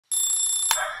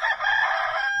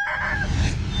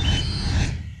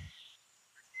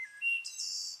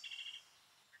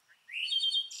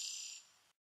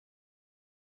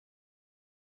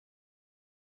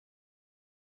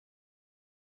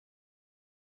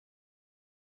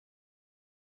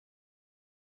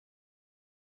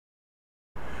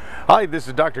Hi, this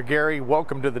is Dr. Gary.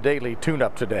 Welcome to the Daily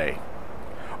Tune-Up today.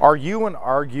 Are you an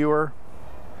arguer?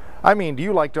 Do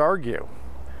you like to argue?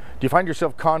 Do you find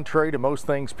yourself contrary to most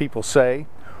things people say?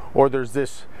 Or there's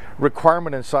this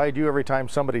requirement inside you every time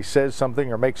somebody says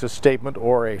something or makes a statement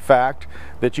or a fact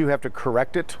that you have to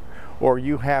correct it, or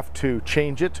you have to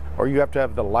change it, or you have to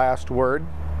have the last word?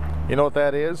 You know what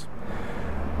that is?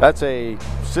 That's a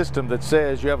system that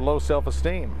says you have low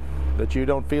self-esteem, that you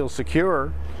don't feel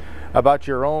secure about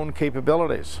your own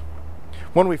capabilities.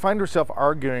 When we find ourselves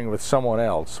arguing with someone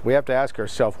else, we have to ask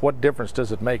ourselves, what difference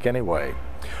does it make anyway?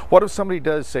 What if somebody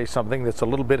does say something that's a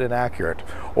little bit inaccurate,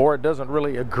 or it doesn't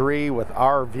really agree with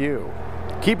our view?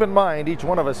 Keep in mind, each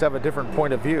one of us have a different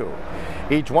point of view.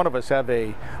 Each one of us have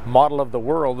a model of the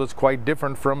world that's quite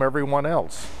different from everyone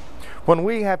else. When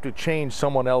we have to change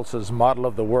someone else's model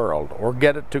of the world, or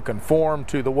get it to conform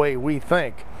to the way we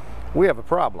think, we have a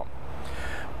problem.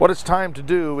 What it's time to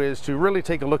do is to really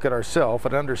take a look at ourselves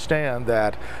and understand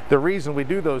that the reason we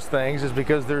do those things is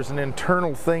because there's an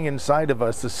internal thing inside of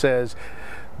us that says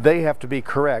they have to be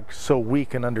correct so we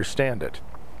can understand it,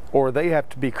 or they have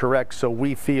to be correct so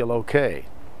we feel okay.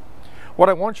 What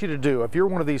I want you to do, if you're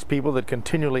one of these people that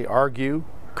continually argue,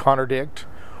 contradict,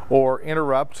 or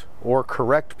interrupt, or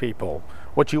correct people,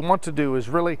 what you want to do is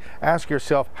really ask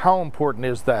yourself, how important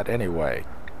is that anyway?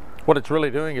 What it's really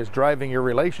doing is driving your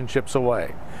relationships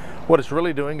away. What it's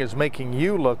really doing is making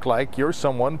you look like you're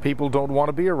someone people don't want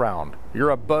to be around.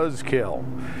 You're a buzzkill.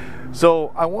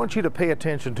 So I want you to pay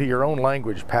attention to your own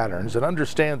language patterns and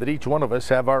understand that each one of us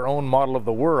have our own model of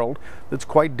the world that's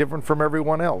quite different from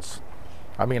everyone else.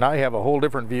 I have a whole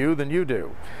different view than you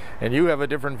do, and you have a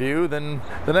different view than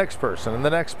the next person and the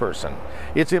next person.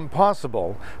 It's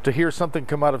impossible to hear something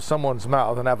come out of someone's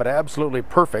mouth and have it absolutely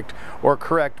perfect or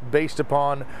correct based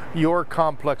upon your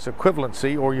complex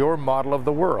equivalency or your model of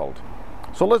the world.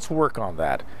 So let's work on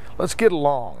that. Let's get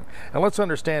along, and let's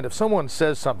understand if someone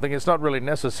says something, it's not really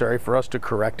necessary for us to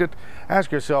correct it.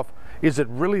 Ask yourself, is it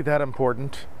really that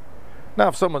important? Now,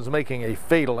 if someone's making a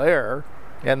fatal error,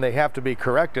 and they have to be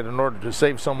corrected in order to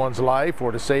save someone's life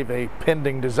or to save a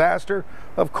pending disaster,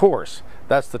 of course,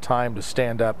 that's the time to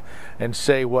stand up and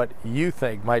say what you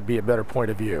think might be a better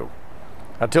point of view.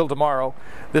 Until tomorrow,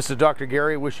 this is Dr.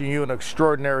 Gary wishing you an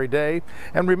extraordinary day.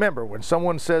 And remember, when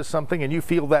someone says something and you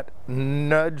feel that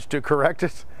nudge to correct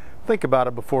it, think about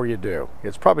it before you do.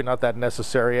 It's probably not that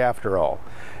necessary after all.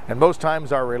 And most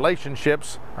times our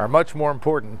relationships are much more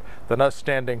important than us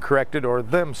standing corrected or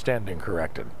them standing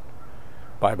corrected.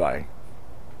 Bye-bye.